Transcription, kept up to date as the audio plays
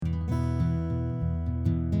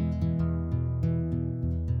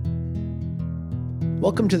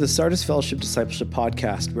Welcome to the Sardis Fellowship Discipleship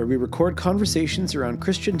Podcast, where we record conversations around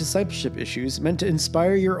Christian discipleship issues meant to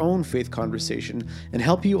inspire your own faith conversation and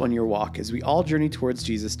help you on your walk as we all journey towards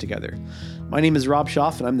Jesus together. My name is Rob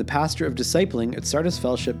Schaff, and I'm the pastor of discipling at Sardis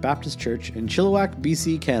Fellowship Baptist Church in Chilliwack,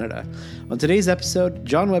 BC, Canada. On today's episode,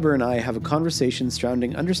 John Weber and I have a conversation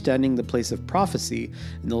surrounding understanding the place of prophecy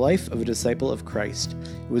in the life of a disciple of Christ.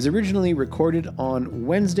 It was originally recorded on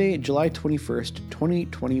Wednesday, July 21st,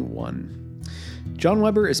 2021. John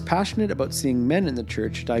Weber is passionate about seeing men in the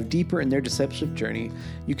church dive deeper in their discipleship journey.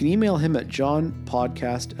 You can email him at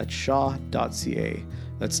johnpodcast@shaw.ca.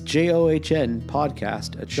 That's JOHN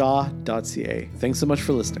podcast@shaw.ca. Thanks so much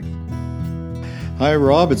for listening. Hi,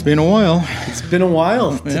 Rob. It's been a while. It's been a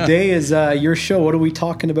while. Yeah. Today is your show. What are we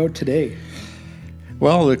talking about today?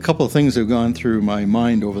 Well, a couple of things have gone through my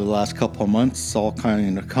mind over the last couple of months, all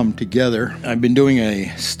kind of come together. I've been doing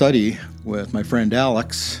a study with my friend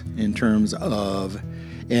Alex in terms of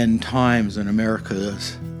end times in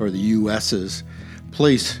America's or the U.S.'s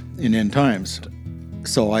place in end times.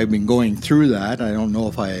 So I've been going through that. I don't know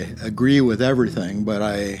if I agree with everything, but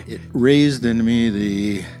it raised in me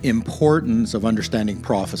the importance of understanding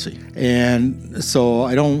prophecy. And so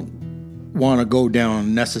I don't want to go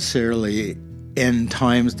down necessarily end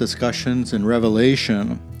times discussions in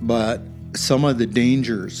Revelation, but some of the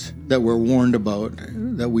dangers that we're warned about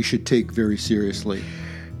that we should take very seriously.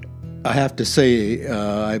 I have to say,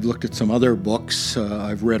 I've looked at some other books.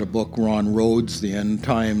 I've read a book, Ron Rhodes, The End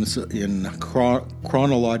Times in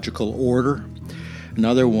Chronological Order.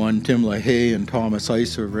 Another one, Tim LaHaye and Thomas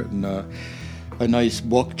Ice have written a nice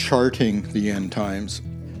book charting the end times.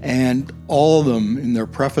 And all of them, in their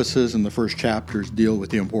prefaces and the first chapters, deal with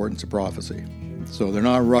the importance of prophecy. So they're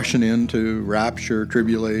not rushing into rapture,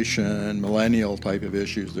 tribulation, millennial type of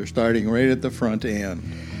issues. They're starting right at the front end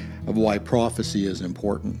of why prophecy is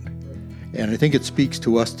important. And I think it speaks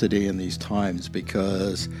to us today in these times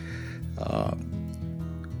because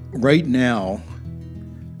right now,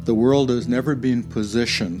 the world has never been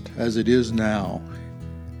positioned as it is now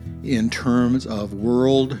in terms of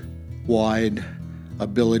worldwide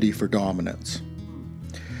ability for dominance.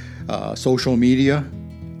 Social media,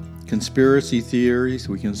 conspiracy theories,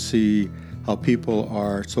 we can see how people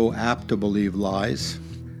are so apt to believe lies.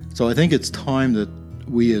 So I think it's time that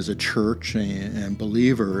we as a church and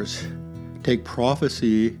believers take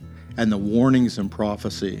prophecy and the warnings in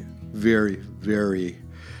prophecy very, very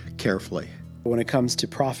carefully. When it comes to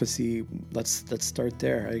prophecy, let's start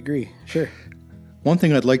there. I agree. Sure. One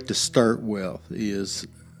thing I'd like to start with is,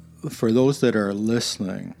 for those that are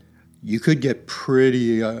listening, you could get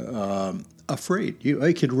pretty afraid.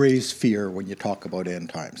 I could raise fear when you talk about end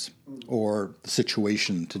times or the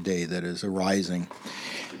situation today that is arising.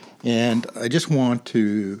 And I just want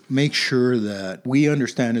to make sure that we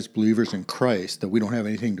understand as believers in Christ that we don't have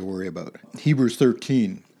anything to worry about. Hebrews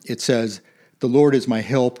 13, it says, "The Lord is my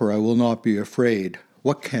helper, I will not be afraid.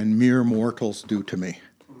 What can mere mortals do to me?"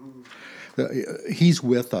 He's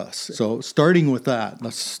with us. So starting with that,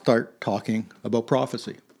 let's start talking about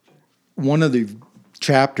prophecy. One of the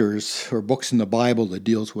chapters or books in the Bible that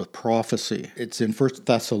deals with prophecy, it's in 1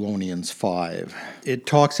 Thessalonians 5. It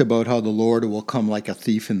talks about how the Lord will come like a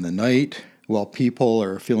thief in the night. While people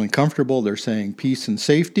are feeling comfortable, they're saying peace and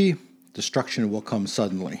safety, destruction will come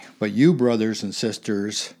suddenly. But you, brothers and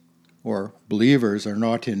sisters, or believers, are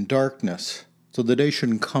not in darkness, so the day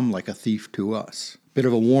shouldn't come like a thief to us. Bit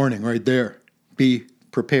of a warning right there. Be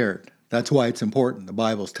prepared. That's why it's important. The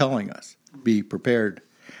Bible's telling us, be prepared.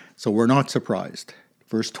 So we're not surprised.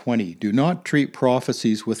 Verse 20, "Do not treat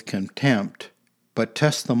prophecies with contempt, but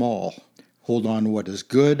test them all. Hold on to what is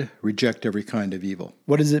good, reject every kind of evil."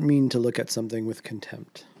 What does it mean to look at something with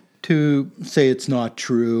contempt? To say it's not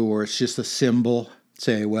true or it's just a symbol,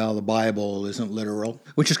 say, well, the Bible isn't literal,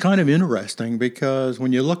 which is kind of interesting because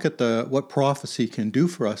when you look at what prophecy can do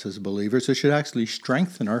for us as believers, it should actually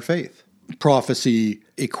strengthen our faith. Prophecy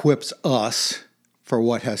equips us for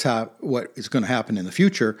what is going to happen in the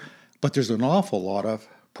future, but there's an awful lot of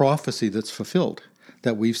prophecy that's fulfilled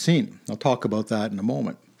that we've seen. I'll talk about that in a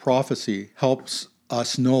moment. Prophecy helps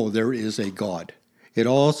us know there is a God. It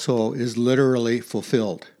also is literally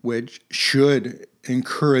fulfilled, which should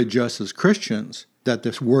encourage us as Christians that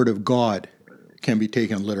this Word of God can be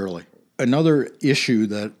taken literally. Another issue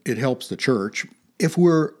that it helps the church, if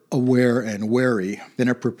we're aware and wary, then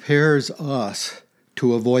it prepares us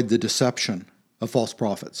to avoid the deception of false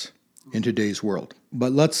prophets in today's world.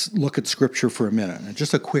 But let's look at Scripture for a minute, and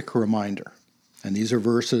just a quick reminder. And these are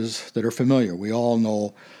verses that are familiar. We all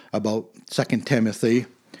know about 2 Timothy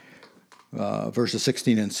verses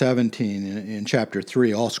 16 and 17 in chapter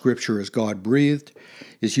 3, all Scripture is God-breathed,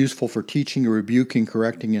 is useful for teaching, rebuking,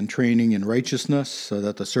 correcting, and training in righteousness, so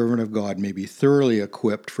that the servant of God may be thoroughly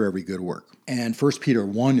equipped for every good work. And 1 Peter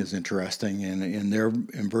 1 is interesting.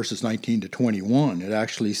 In verses 19 to 21, it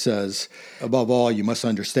actually says, above all, you must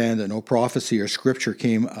understand that no prophecy or Scripture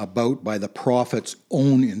came about by the prophet's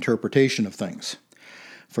own interpretation of things.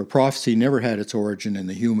 For prophecy never had its origin in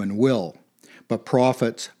the human will, but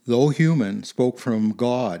prophets, though human, spoke from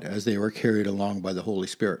God as they were carried along by the Holy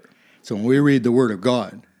Spirit. So when we read the Word of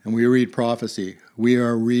God and we read prophecy, we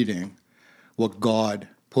are reading what God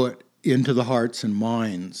put into the hearts and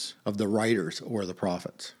minds of the writers or the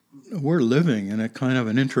prophets. We're living in a kind of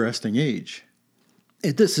an interesting age.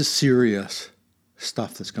 This is serious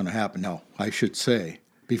stuff that's going to happen. Now, I should say,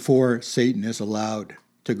 before Satan is allowed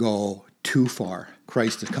to go too far,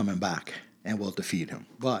 Christ is coming back and will defeat him.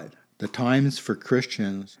 But the times for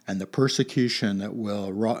Christians and the persecution that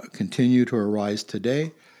will continue to arise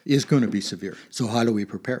today is going to be severe. So how do we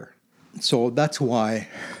prepare? So that's why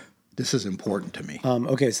this is important to me.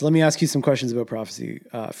 Okay, so let me ask you some questions about prophecy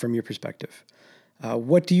from your perspective.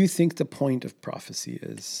 What do you think the point of prophecy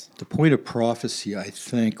is? The point of prophecy, I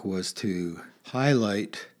think, was to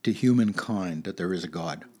highlight to humankind that there is a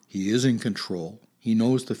God. He is in control. He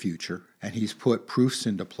knows the future, and he's put proofs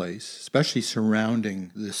into place, especially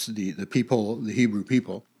surrounding the people, the Hebrew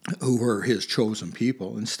people, who were his chosen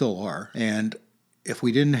people and still are. And if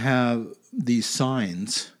we didn't have these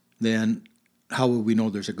signs, then how would we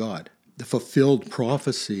know there's a God? The fulfilled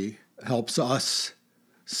prophecy helps us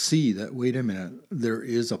see that, wait a minute, there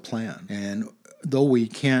is a plan. And though we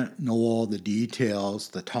can't know all the details,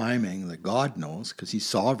 the timing that God knows, because he's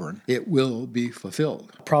sovereign, it will be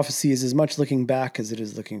fulfilled. Prophecy is as much looking back as it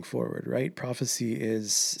is looking forward, right? Prophecy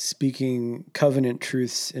is speaking covenant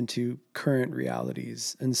truths into current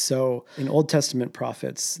realities. And so in Old Testament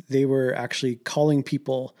prophets, they were actually calling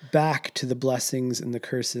people back to the blessings and the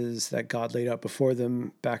curses that God laid out before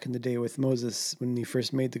them back in the day with Moses when he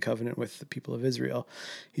first made the covenant with the people of Israel.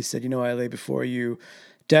 He said, I lay before you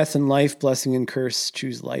death and life, blessing and curse,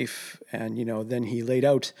 choose life. And, then he laid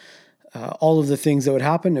out all of the things that would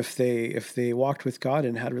happen if they walked with God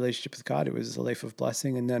and had a relationship with God. It was a life of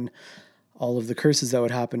blessing. And then all of the curses that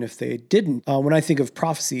would happen if they didn't. When I think of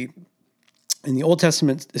prophecy in the Old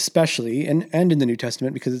Testament especially, and in the New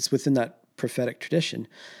Testament, because it's within that prophetic tradition,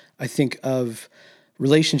 I think of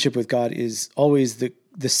relationship with God is always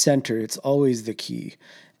the center. It's always the key.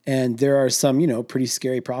 And there are some, pretty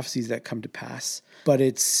scary prophecies that come to pass, but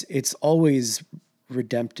it's always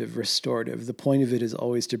redemptive, restorative. The point of it is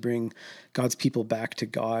always to bring God's people back to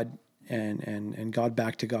God and God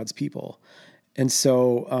back to God's people. And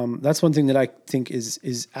so that's one thing that I think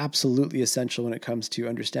is absolutely essential when it comes to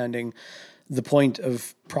understanding the point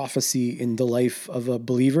of prophecy in the life of a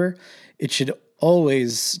believer. It should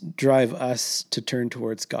always drive us to turn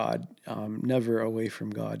towards God, never away from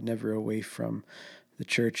God, never away from the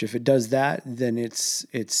church. If it does that, then it's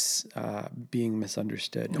being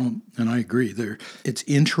misunderstood. And I agree. It's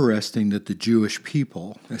interesting that the Jewish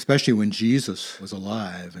people, especially when Jesus was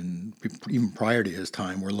alive and even prior to his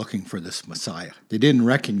time, were looking for this Messiah. They didn't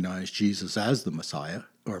recognize Jesus as the Messiah,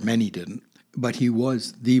 or many didn't, but he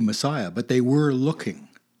was the Messiah. But they were looking,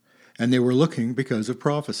 and they were looking because of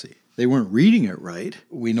prophecy. They weren't reading it right.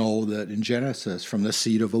 We know that in Genesis, from the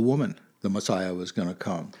seed of a woman, the Messiah was going to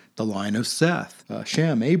come. The line of Seth,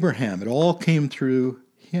 Shem, Abraham, it all came through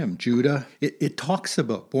him. Judah, it talks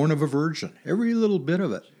about born of a virgin, every little bit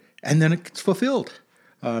of it. And then it's fulfilled.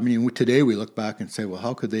 Today we look back and say, well,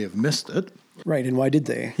 how could they have missed it? Right, and why did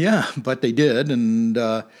they? Yeah, but they did, and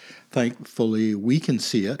thankfully we can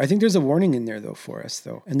see it. I think there's a warning in there, though, for us,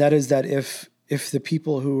 though. And that is that if the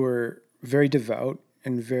people who were very devout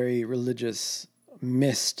and very religious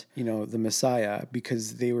missed, the Messiah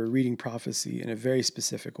because they were reading prophecy in a very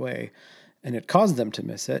specific way, and it caused them to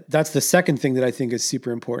miss it. That's the second thing that I think is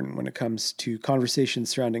super important when it comes to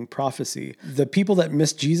conversations surrounding prophecy. The people that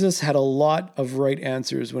missed Jesus had a lot of right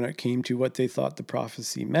answers when it came to what they thought the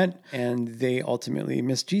prophecy meant, and they ultimately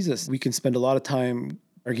missed Jesus. We can spend a lot of time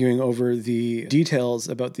arguing over the details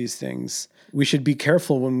about these things. We should be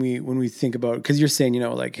careful when we think about, because you're saying,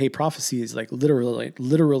 hey, prophecy is like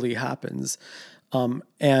literally happens.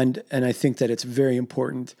 And I think that it's very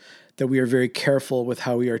important that we are very careful with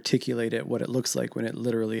how we articulate it, what it looks like when it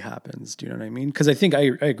literally happens. Do you know what I mean? Because I think I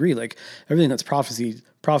agree, like everything that's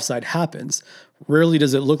prophesied happens. Rarely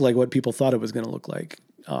does it look like what people thought it was going to look like.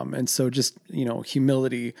 And so just,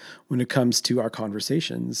 humility when it comes to our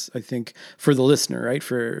conversations, I think for the listener, right?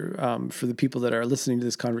 For the people that are listening to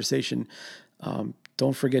this conversation,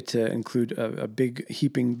 Don't forget to include a big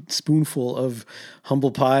heaping spoonful of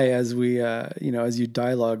humble pie as we, as you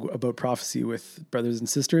dialogue about prophecy with brothers and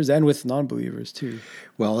sisters and with non-believers too.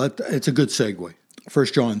 Well, it's a good segue. 1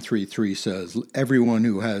 John 3:3 says, everyone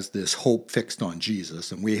who has this hope fixed on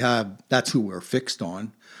Jesus, and that's who we're fixed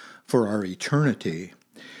on for our eternity,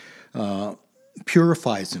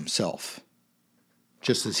 purifies himself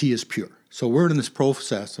just as he is pure. So we're in this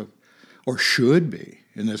process of, or should be,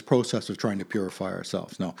 in this process of trying to purify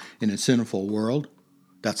ourselves. Now, in a sinful world,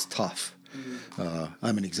 that's tough.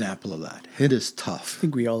 I'm an example of that. It is tough. I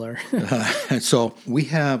think we all are. And so we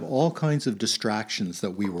have all kinds of distractions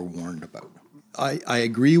that we were warned about. I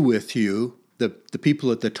agree with you that the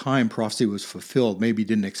people at the time prophecy was fulfilled maybe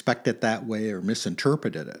didn't expect it that way or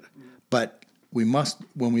misinterpreted it. But we must,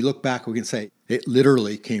 when we look back, we can say it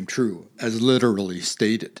literally came true, as literally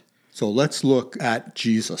stated. So let's look at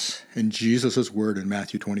Jesus and Jesus' word in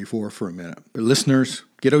Matthew 24 for a minute. But listeners,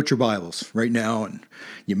 get out your Bibles right now, and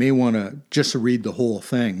you may want to just read the whole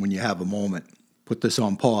thing when you have a moment. Put this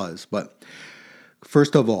on pause. But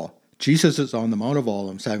first of all, Jesus is on the Mount of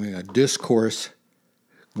Olives having a discourse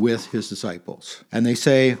with his disciples. And they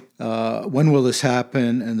say, when will this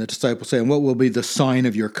happen? And the disciples say, and what will be the sign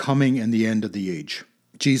of your coming and the end of the age?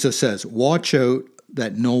 Jesus says, watch out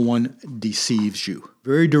that no one deceives you.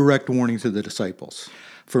 Very direct warning to the disciples.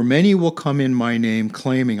 For many will come in my name,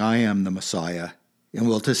 claiming I am the Messiah, and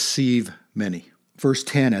will deceive many. Verse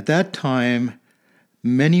 10, at that time,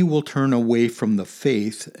 many will turn away from the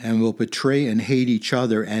faith and will betray and hate each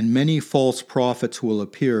other, and many false prophets will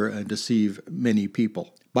appear and deceive many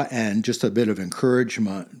people. And just a bit of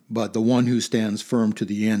encouragement, but the one who stands firm to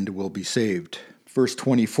the end will be saved. Verse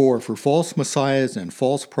 24, for false messiahs and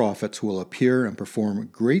false prophets will appear and perform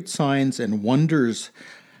great signs and wonders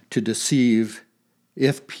to deceive,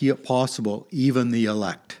 if possible, even the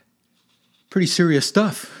elect. Pretty serious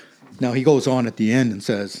stuff. Now he goes on at the end and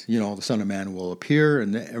says, the Son of Man will appear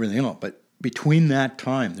and everything else. But between that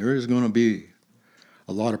time, there is going to be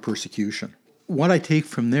a lot of persecution. What I take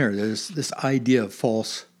from there is this idea of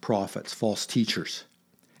false prophets, false teachers,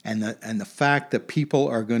 and the fact that people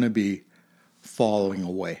are going to be falling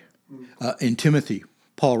away. In Timothy,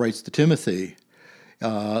 Paul writes to Timothy,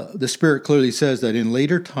 the Spirit clearly says that in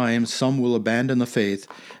later times some will abandon the faith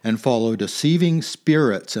and follow deceiving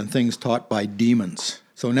spirits and things taught by demons.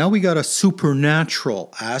 So now we got a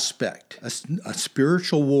supernatural aspect, a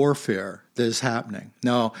spiritual warfare that is happening.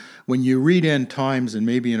 Now, when you read End Times, and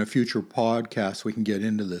maybe in a future podcast we can get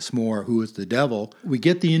into this more, who is the devil, we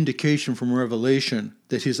get the indication from Revelation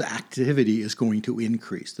that his activity is going to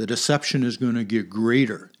increase. The deception is going to get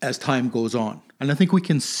greater as time goes on. And I think we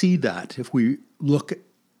can see that if we look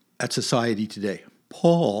at society today.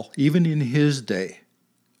 Paul, even in his day,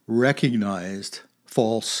 recognized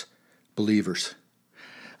false believers.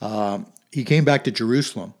 He came back to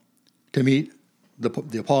Jerusalem to meet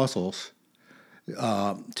the apostles,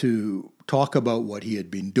 to talk about what he had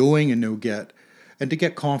been doing and to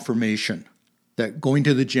get confirmation that going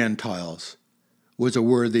to the Gentiles was a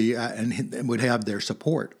worthy and would have their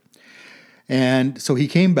support. And so he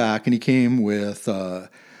came back, and he came with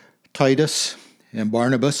Titus and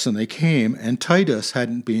Barnabas, and they came, and Titus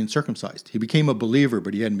hadn't been circumcised. He became a believer,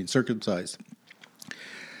 but he hadn't been circumcised.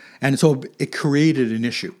 And so it created an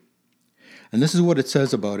issue. And this is what it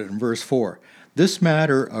says about it in verse 4. This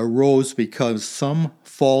matter arose because some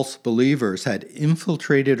false believers had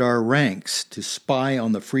infiltrated our ranks to spy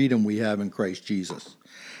on the freedom we have in Christ Jesus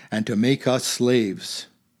and to make us slaves.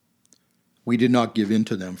 We did not give in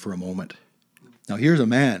to them for a moment. Now here's a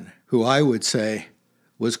man who I would say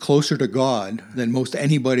was closer to God than most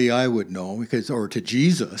anybody I would know, or to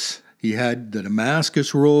Jesus. He had the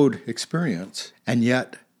Damascus Road experience, and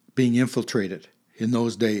yet being infiltrated in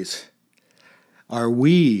those days. Are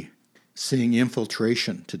we seeing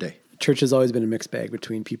infiltration today? Church has always been a mixed bag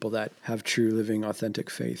between people that have true, living, authentic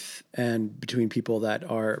faith and between people that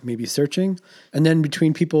are maybe searching, and then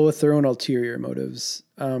between people with their own ulterior motives.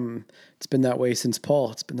 It's been that way since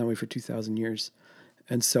Paul. It's been that way for 2,000 years.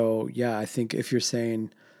 And so, yeah, I think if you're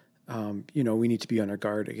saying, we need to be on our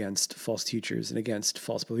guard against false teachers and against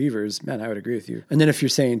false believers, man, I would agree with you. And then if you're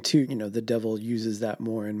saying too, the devil uses that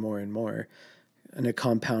more and more and more, and it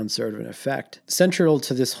compounds sort of an effect. Central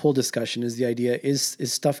to this whole discussion is the idea, is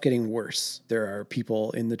stuff getting worse? There are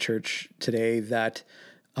people in the church today that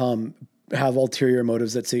have ulterior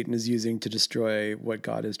motives that Satan is using to destroy what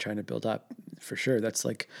God is trying to build up. For sure. That's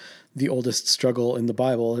like the oldest struggle in the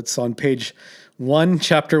Bible. It's on page 1,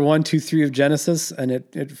 chapter 1, 2, 3 of Genesis, and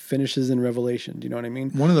it finishes in Revelation. Do you know what I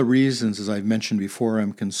mean? One of the reasons, as I've mentioned before,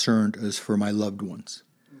 I'm concerned is for my loved ones.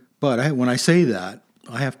 But when I say that,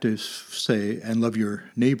 I have to say, and love your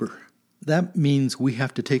neighbor. That means we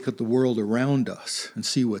have to take the world around us and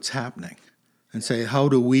see what's happening and say, how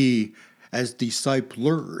do we, as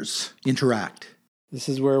disciplers, interact? This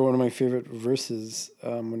is where one of my favorite verses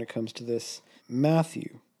when it comes to this,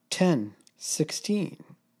 Matthew 10:16,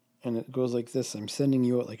 and it goes like this: I'm sending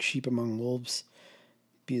you out like sheep among wolves.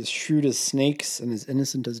 Be as shrewd as snakes and as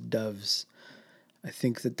innocent as doves. I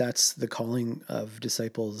think that that's the calling of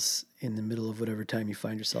disciples in the middle of whatever time you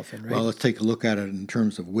find yourself in, right? Well, let's take a look at it in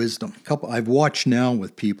terms of wisdom. I've watched now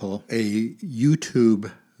with people a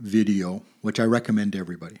YouTube video, which I recommend to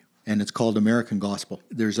everybody, and it's called American Gospel.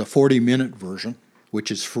 There's a 40-minute version,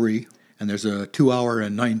 which is free, and there's a 2-hour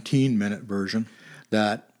and 19-minute version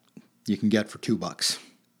that you can get for $2.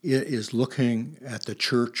 It is looking at the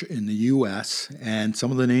church in the U.S., and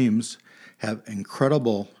some of the names have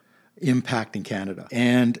incredible impact in Canada.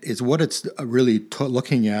 And what it's really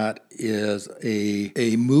looking at is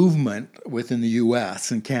a movement within the U.S.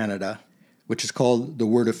 and Canada, which is called the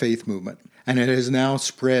Word of Faith movement. And it has now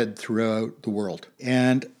spread throughout the world.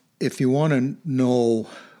 And if you want to know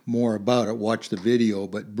more about it, watch the video.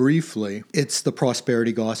 But briefly, it's the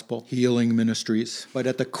prosperity gospel, healing ministries. But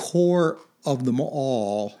at the core of them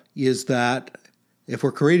all is that if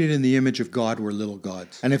we're created in the image of God, we're little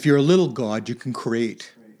gods. And if you're a little god, you can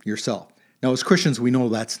create yourself. Now, as Christians, we know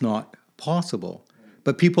that's not possible.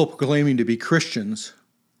 But people proclaiming to be Christians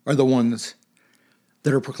are the ones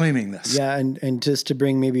that are proclaiming this. Yeah, and just to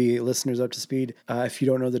bring maybe listeners up to speed, if you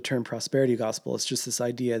don't know the term prosperity gospel, it's just this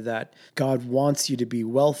idea that God wants you to be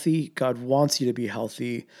wealthy, God wants you to be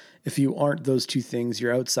healthy. If you aren't those two things,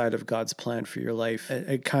 you're outside of God's plan for your life.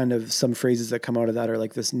 It kind of, some phrases that come out of that are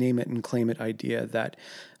like this name it and claim it idea that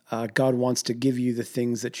God wants to give you the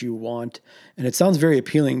things that you want. And it sounds very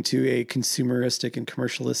appealing to a consumeristic and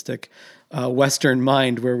commercialistic Western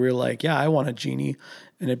mind where we're like, yeah, I want a genie.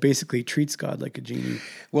 And it basically treats God like a genie.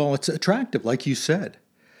 Well, it's attractive, like you said.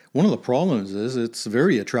 One of the problems is it's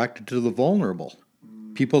very attractive to the vulnerable,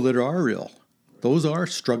 people that are ill. Those are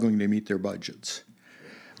struggling to meet their budgets.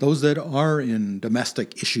 Those that are in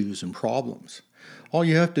domestic issues and problems. All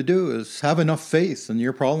you have to do is have enough faith and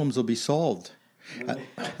your problems will be solved.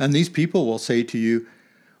 And these people will say to you,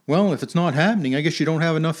 well, if it's not happening, I guess you don't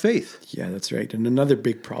have enough faith. Yeah, that's right. And another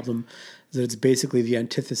big problem is that it's basically the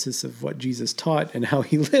antithesis of what Jesus taught and how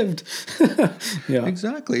he lived. Yeah,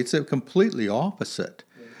 exactly. It's a completely opposite.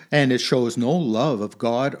 And it shows no love of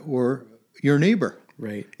God or your neighbor.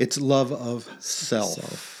 Right. It's love of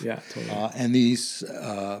self. Yeah, totally. And these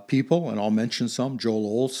people, and I'll mention some,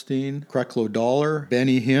 Joel Osteen, Krecklo Dollar,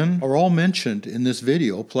 Benny Hinn, are all mentioned in this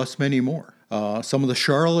video, plus many more. Some of the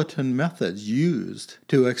charlatan methods used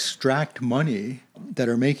to extract money that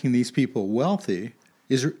are making these people wealthy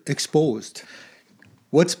is exposed.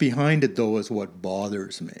 What's behind it, though, is what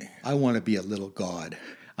bothers me. I want to be a little god.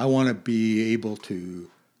 I want to be able to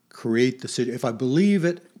create the situation. If I believe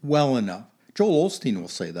it well enough, Joel Osteen will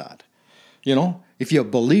say that. You know, if you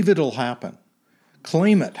believe it'll happen,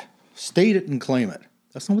 claim it, state it and claim it.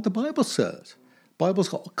 That's not what the Bible says. The Bible's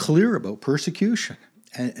clear about persecution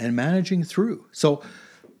and managing through. So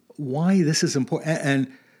why this is important,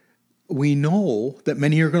 and we know that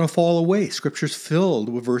many are going to fall away. Scripture's filled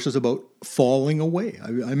with verses about falling away.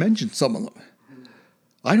 I mentioned some of them.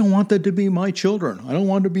 I don't want that to be my children. I don't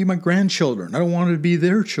want it to be my grandchildren. I don't want it to be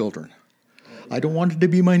their children. I don't want it to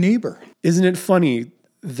be my neighbor. Isn't it funny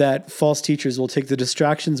that false teachers will take the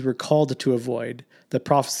distractions we're called to avoid? The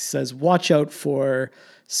prophecy says, watch out for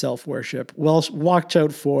self-worship. Well, watch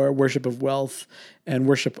out for worship of wealth and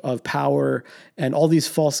worship of power and all these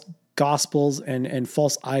false gospels and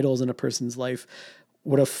false idols in a person's life.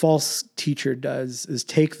 What a false teacher does is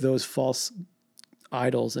take those false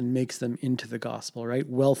idols and makes them into the gospel, right?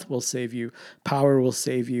 Wealth will save you. Power will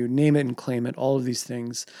save you. Name it and claim it. All of these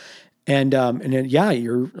things. And then, yeah,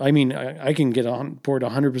 I can get on board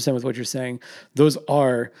 100% with what you're saying. Those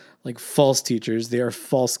are like false teachers. They are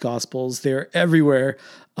false gospels. They're everywhere.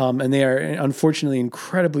 And they are unfortunately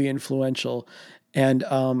incredibly influential. And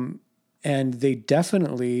they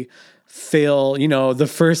definitely fail, the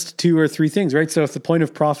first 2 or 3 things, right? So if the point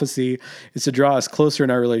of prophecy is to draw us closer in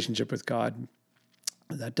our relationship with God,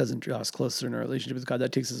 that doesn't draw us closer in our relationship with God.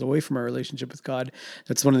 That takes us away from our relationship with God.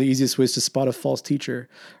 That's one of the easiest ways to spot a false teacher,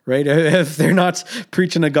 right? If they're not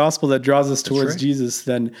preaching a gospel that draws us towards Jesus,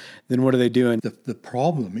 then what are they doing? The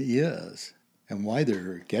problem is, and why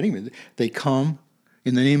they're getting it, they come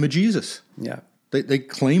in the name of Jesus. Yeah. They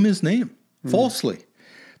claim his name falsely.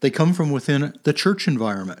 They come from within the church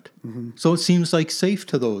environment. Mm-hmm. So it seems like safe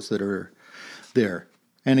to those that are there.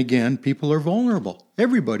 And again, people are vulnerable.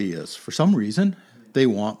 Everybody is. For some reason, they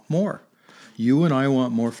want more. You and I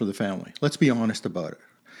want more for the family. Let's be honest about it.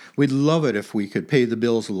 We'd love it if we could pay the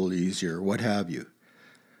bills a little easier, what have you.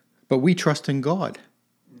 But we trust in God.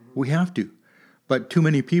 We have to. But too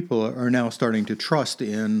many people are now starting to trust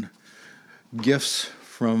in gifts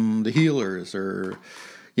from the healers, or,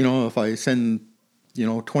 if I send,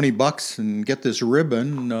 $20 and get this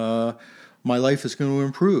ribbon, my life is going to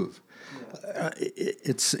improve.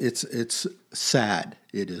 It's sad.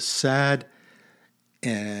 It is sad,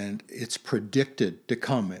 and it's predicted to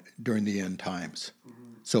come during the end times.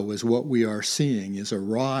 So as what we are seeing is a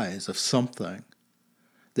rise of something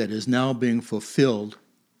that is now being fulfilled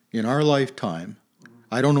in our lifetime.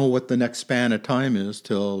 I don't know what the next span of time is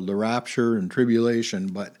till the rapture and tribulation,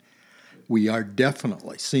 but we are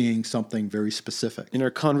definitely seeing something very specific. In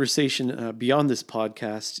our conversation beyond this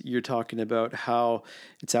podcast, you're talking about how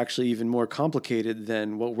it's actually even more complicated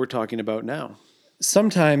than what we're talking about now.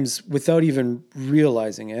 Sometimes, without even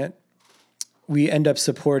realizing it, we end up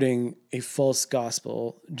supporting a false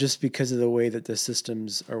gospel just because of the way that the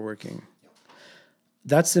systems are working.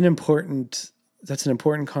 That's an important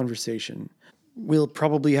conversation. We'll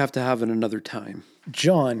probably have to have it another time.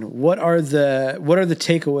 John, what are the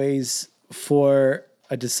takeaways for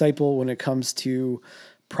a disciple when it comes to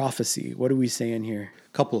prophecy? What are we saying here? A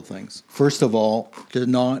couple of things. First of all, to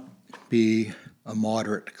not be a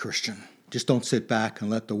moderate Christian. Just don't sit back and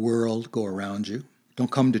let the world go around you.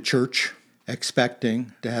 Don't come to church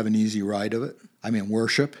expecting to have an easy ride of it.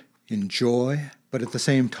 Worship, enjoy, but at the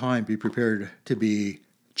same time be prepared to be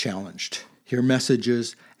challenged. Hear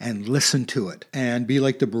messages and listen to it. And be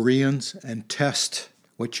like the Bereans and test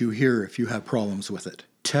what you hear if you have problems with it.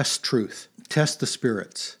 Test truth. Test the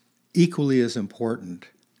spirits. Equally as important,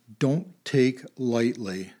 don't take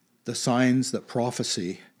lightly the signs that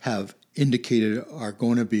prophecy have indicated are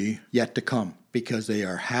going to be yet to come, because they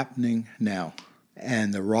are happening now.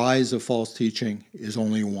 And the rise of false teaching is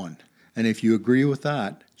only one. And if you agree with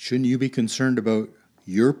that, shouldn't you be concerned about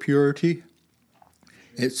your purity?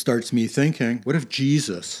 It starts me thinking, what if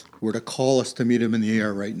Jesus were to call us to meet him in the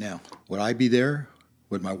air right now? Would I be there?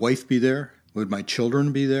 Would my wife be there? Would my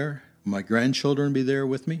children be there? Would my grandchildren be there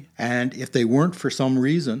with me? And if they weren't for some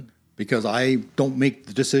reason, because I don't make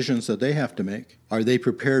the decisions that they have to make, are they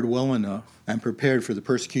prepared well enough and prepared for the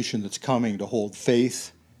persecution that's coming to hold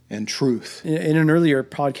faith and truth? In an earlier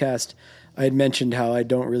podcast, I had mentioned how I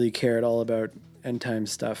don't really care at all about end time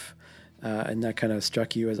stuff. And that kind of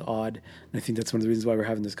struck you as odd. And I think that's one of the reasons why we're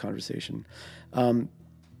having this conversation.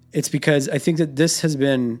 It's because I think that this has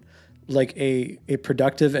been like a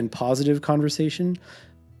productive and positive conversation,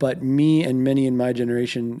 but me and many in my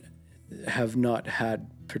generation have not had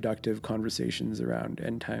productive conversations around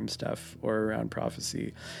end time stuff or around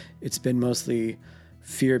prophecy. It's been mostly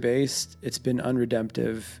fear-based. It's been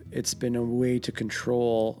unredemptive. It's been a way to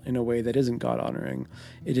control in a way that isn't God-honoring.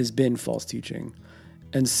 It has been false teaching.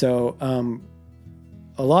 And so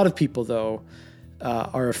a lot of people, though,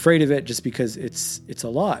 are afraid of it just because it's a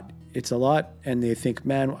lot. It's a lot, and they think,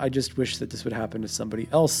 man, I just wish that this would happen to somebody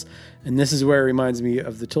else. And this is where it reminds me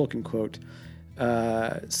of the Tolkien quote.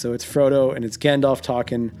 So it's Frodo, and it's Gandalf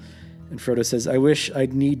talking, and Frodo says, I wish I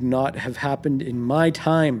need not have happened in my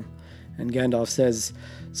time. And Gandalf says,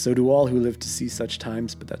 so do all who live to see such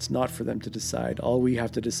times, but that's not for them to decide. All we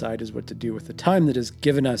have to decide is what to do with the time that is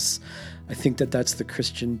given us. I think that that's the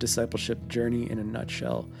Christian discipleship journey in a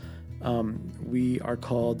nutshell. We are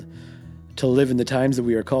called to live in the times that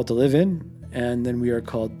we are called to live in, and then we are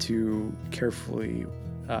called to carefully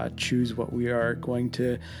choose what we are going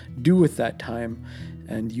to do with that time.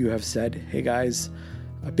 And you have said, hey guys,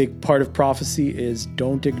 a big part of prophecy is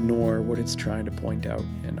don't ignore what it's trying to point out,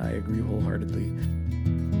 and I agree wholeheartedly.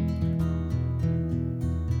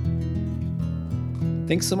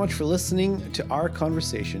 Thanks so much for listening to our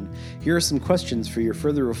conversation. Here are some questions for your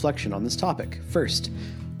further reflection on this topic. First,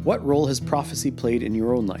 what role has prophecy played in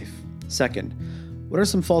your own life? Second, what are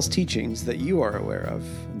some false teachings that you are aware of?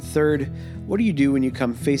 And third, what do you do when you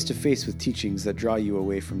come face to face with teachings that draw you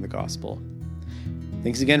away from the gospel?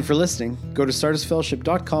 Thanks again for listening. Go to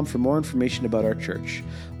sardisfellowship.com for more information about our church.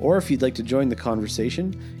 Or if you'd like to join the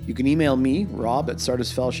conversation, you can email me,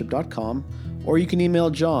 rob@sardisfellowship.com, or you can email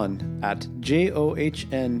John at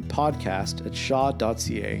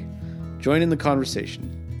johnpodcast@shaw.ca. Join in the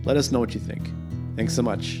conversation. Let us know what you think. Thanks so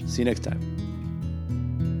much. See you next time.